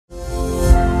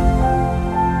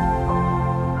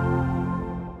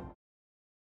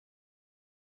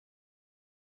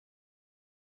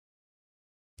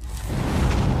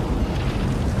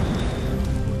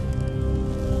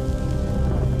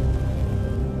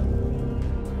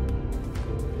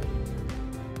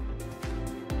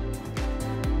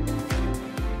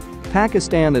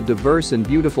Pakistan, a diverse and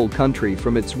beautiful country,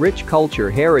 from its rich culture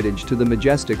heritage to the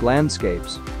majestic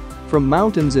landscapes. From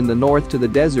mountains in the north to the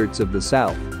deserts of the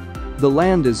south. The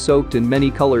land is soaked in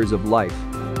many colors of life.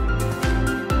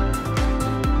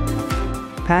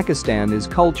 Pakistan is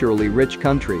culturally rich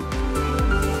country.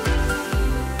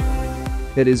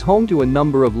 It is home to a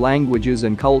number of languages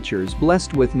and cultures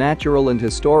blessed with natural and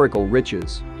historical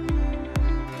riches.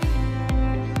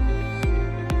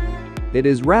 It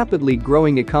is rapidly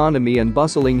growing economy and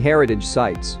bustling heritage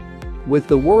sites. With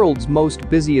the world's most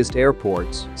busiest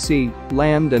airports, sea,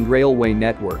 land and railway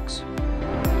networks.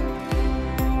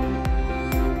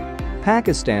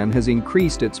 Pakistan has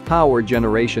increased its power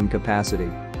generation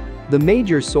capacity. The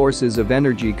major sources of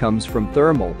energy comes from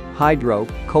thermal, hydro,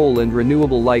 coal and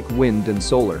renewable like wind and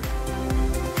solar.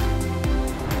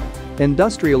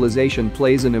 Industrialization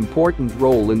plays an important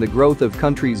role in the growth of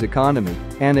country's economy,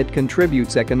 and it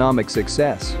contributes economic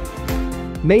success.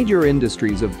 Major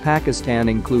industries of Pakistan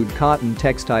include cotton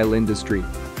textile industry,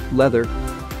 leather,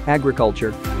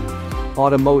 agriculture,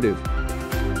 automotive,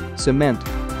 cement,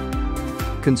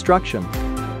 construction,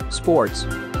 sports,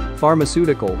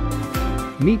 pharmaceutical,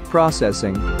 meat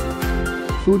processing,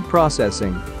 food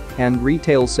processing, and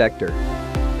retail sector.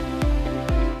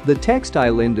 The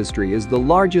textile industry is the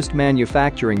largest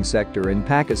manufacturing sector in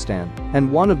Pakistan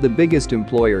and one of the biggest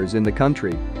employers in the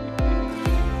country.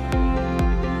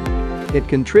 It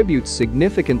contributes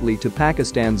significantly to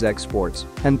Pakistan's exports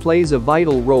and plays a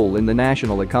vital role in the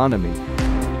national economy.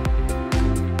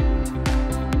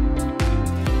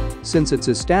 Since its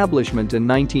establishment in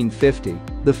 1950,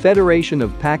 the Federation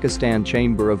of Pakistan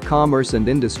Chamber of Commerce and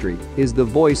Industry is the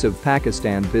voice of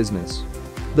Pakistan business.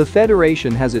 The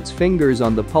federation has its fingers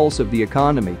on the pulse of the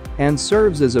economy and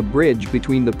serves as a bridge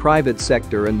between the private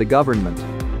sector and the government.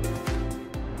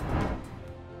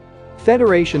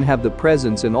 Federation have the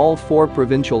presence in all 4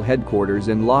 provincial headquarters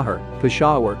in Lahore,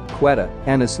 Peshawar, Quetta,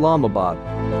 and Islamabad.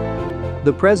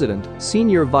 The President,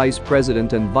 Senior Vice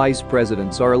President and Vice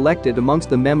Presidents are elected amongst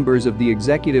the members of the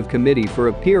Executive Committee for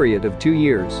a period of 2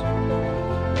 years.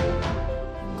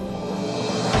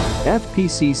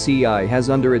 Fpcci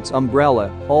has under its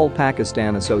umbrella all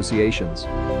Pakistan associations,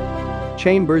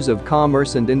 Chambers of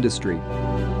Commerce and Industry,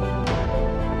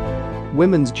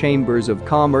 Women's Chambers of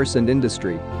Commerce and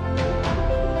Industry,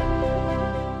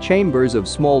 Chambers of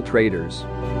Small Traders,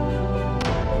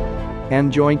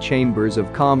 and Joint Chambers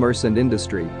of Commerce and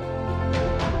Industry.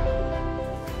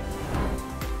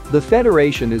 The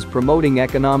Federation is promoting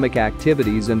economic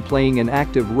activities and playing an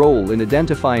active role in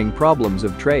identifying problems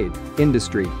of trade,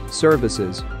 industry,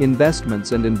 services,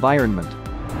 investments and environment.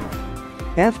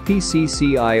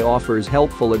 Fpcci offers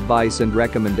helpful advice and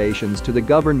recommendations to the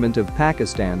government of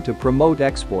Pakistan to promote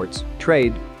exports,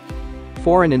 trade,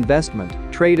 foreign investment,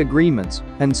 trade agreements,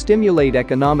 and stimulate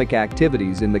economic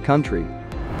activities in the country.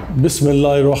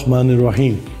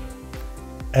 Bismillahirrahmanirrahim.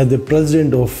 As the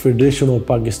President of Federation of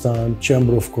Pakistan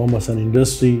Chamber of Commerce and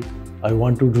Industry, I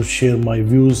wanted to share my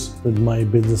views with my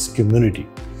business community.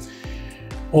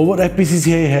 Our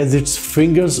Fpcci has its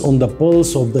fingers on the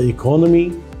pulse of the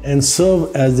economy and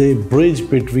serve as a bridge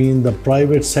between the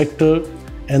private sector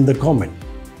and the government.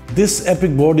 This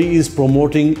epic body is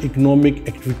promoting economic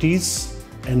activities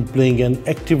and playing an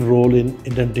active role in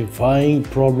identifying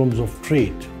problems of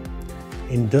trade,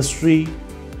 industry,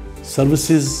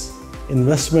 services,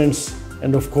 investments,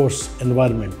 and of course,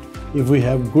 environment. If we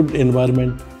have good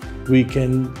environment, we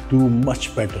can do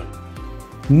much better.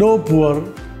 No poor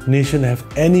nation have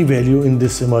any value in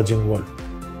this emerging world.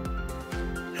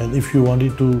 And if you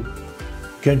wanted to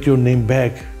get your name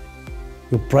back,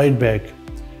 your pride back,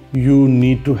 you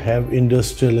need to have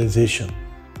industrialization.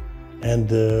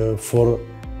 And for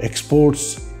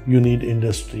exports, you need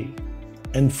industry.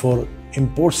 And for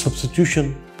import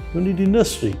substitution, you need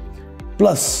industry.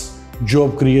 Plus,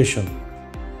 job creation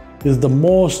is the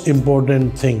most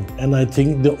important thing. And I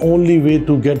think the only way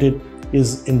to get it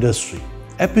is industry.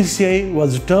 Fpcci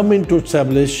was determined to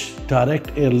establish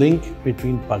direct air link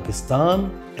between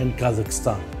Pakistan and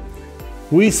Kazakhstan.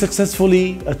 We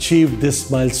successfully achieved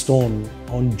this milestone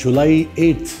on July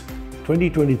 8,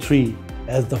 2023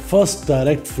 as the first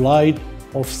direct flight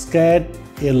of SCAD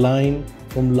airline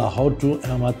from Lahore to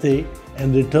Almaty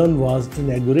and return was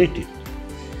inaugurated.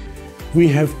 We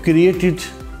have created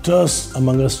trust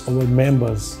among our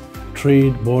members,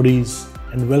 trade bodies,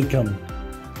 and welcomed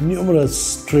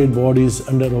numerous trade bodies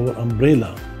under our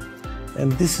umbrella.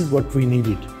 And this is what we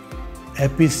needed.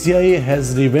 Fpcci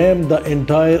has revamped the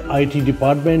entire IT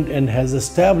department and has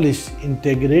established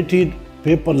integrated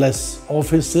paperless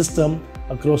office system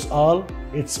across all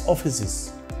its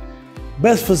offices.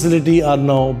 Best facilities are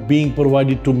now being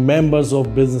provided to members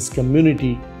of business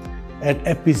community at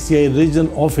Fpcci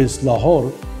Regional Office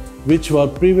Lahore, which were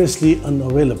previously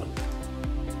unavailable.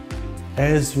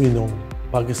 As we know,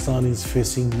 Pakistan is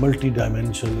facing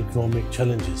multi-dimensional economic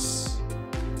challenges.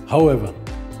 However,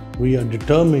 we are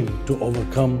determined to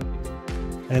overcome,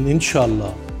 and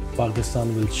inshallah,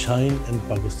 Pakistan will shine and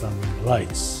Pakistan will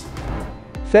rise.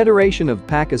 Federation of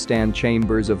Pakistan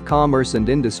Chambers of Commerce and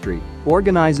Industry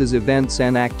organizes events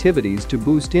and activities to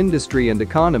boost industry and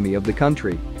economy of the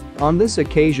country. On this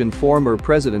occasion, former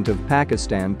President of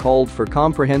Pakistan called for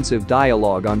comprehensive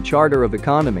dialogue on Charter of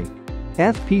Economy.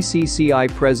 Fpcci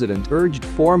President urged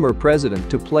former President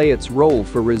to play its role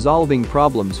for resolving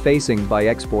problems facing by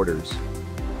exporters.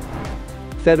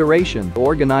 Federation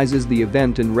organizes the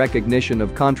event in recognition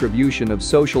of contribution of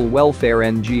social welfare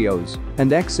NGOs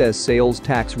and excess sales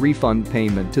tax refund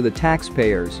payment to the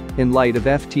taxpayers in light of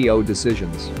FTO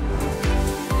decisions.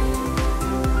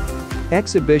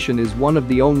 Exhibition is one of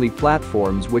the only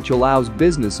platforms which allows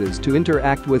businesses to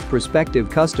interact with prospective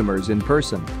customers in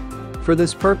person. For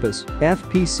this purpose,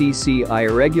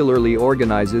 Fpcci regularly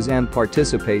organizes and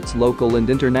participates local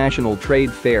and international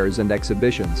trade fairs and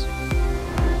exhibitions.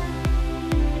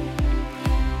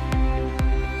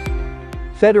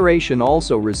 Federation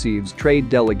also receives trade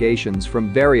delegations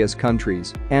from various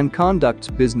countries and conducts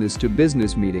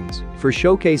business-to-business meetings for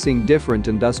showcasing different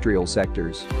industrial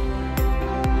sectors.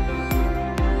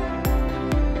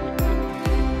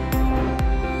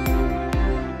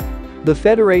 The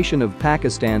Federation of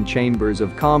Pakistan Chambers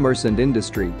of Commerce and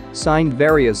Industry signed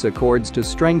various accords to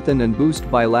strengthen and boost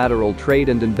bilateral trade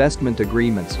and investment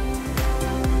agreements.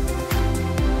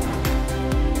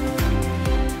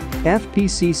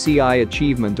 Fpcci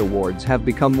Achievement Awards have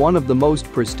become one of the most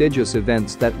prestigious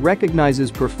events that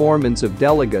recognizes performance of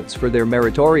delegates for their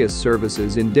meritorious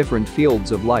services in different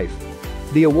fields of life.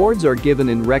 The awards are given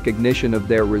in recognition of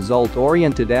their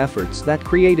result-oriented efforts that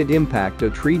created impact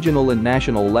at regional and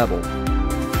national level.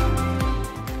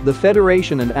 The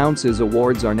Federation announces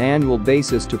awards on an annual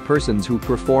basis to persons who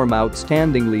perform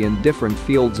outstandingly in different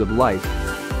fields of life,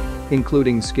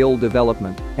 including skill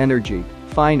development, energy,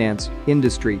 finance,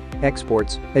 industry,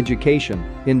 exports, education,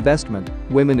 investment,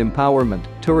 women empowerment,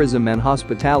 tourism and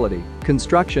hospitality,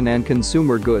 construction and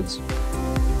consumer goods.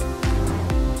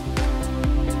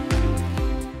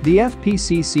 The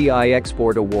Fpcci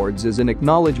Export Awards is an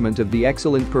acknowledgement of the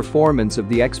excellent performance of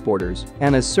the exporters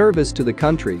and a service to the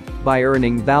country by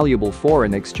earning valuable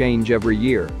foreign exchange every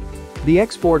year. The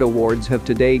Export Awards have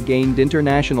today gained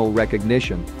international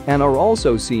recognition and are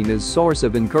also seen as source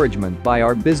of encouragement by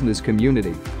our business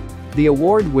community. The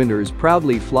award winners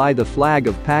proudly fly the flag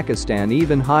of Pakistan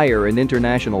even higher in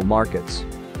international markets.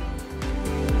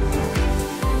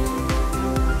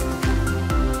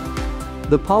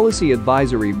 The Policy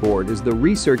Advisory Board is the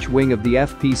research wing of the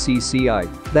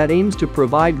Fpcci that aims to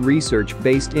provide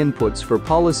research-based inputs for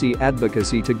policy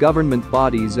advocacy to government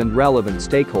bodies and relevant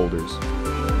stakeholders.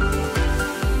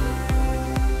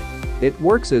 It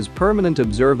works as permanent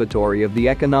observatory of the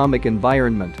economic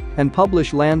environment and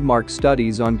publish landmark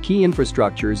studies on key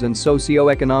infrastructures and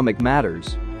socio-economic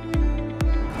matters.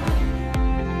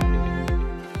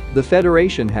 The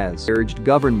Federation has urged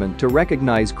government to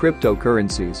recognize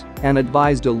cryptocurrencies and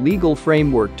advised a legal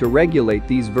framework to regulate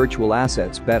these virtual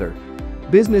assets better.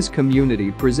 Business community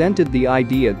presented the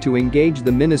idea to engage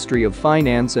the Ministry of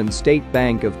Finance and State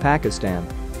Bank of Pakistan.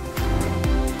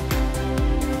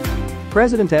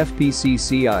 President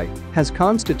Fpcci has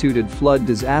constituted Flood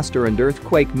Disaster and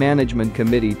Earthquake Management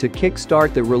Committee to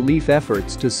kickstart the relief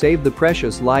efforts to save the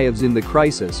precious lives in the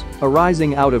crisis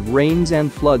arising out of rains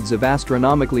and floods of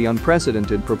astronomically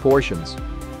unprecedented proportions.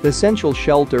 Essential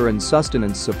shelter and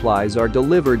sustenance supplies are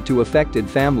delivered to affected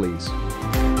families.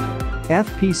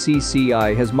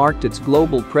 Fpcci has marked its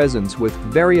global presence with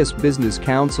various business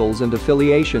councils and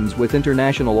affiliations with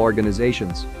international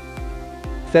organizations.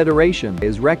 Federation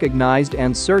is recognized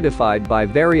and certified by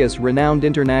various renowned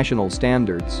international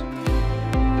standards.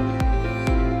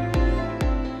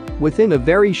 Within a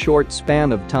very short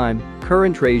span of time,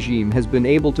 current regime has been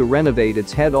able to renovate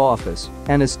its head office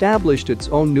and established its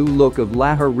own new look of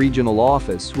Lahore Regional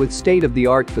Office with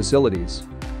state-of-the-art facilities.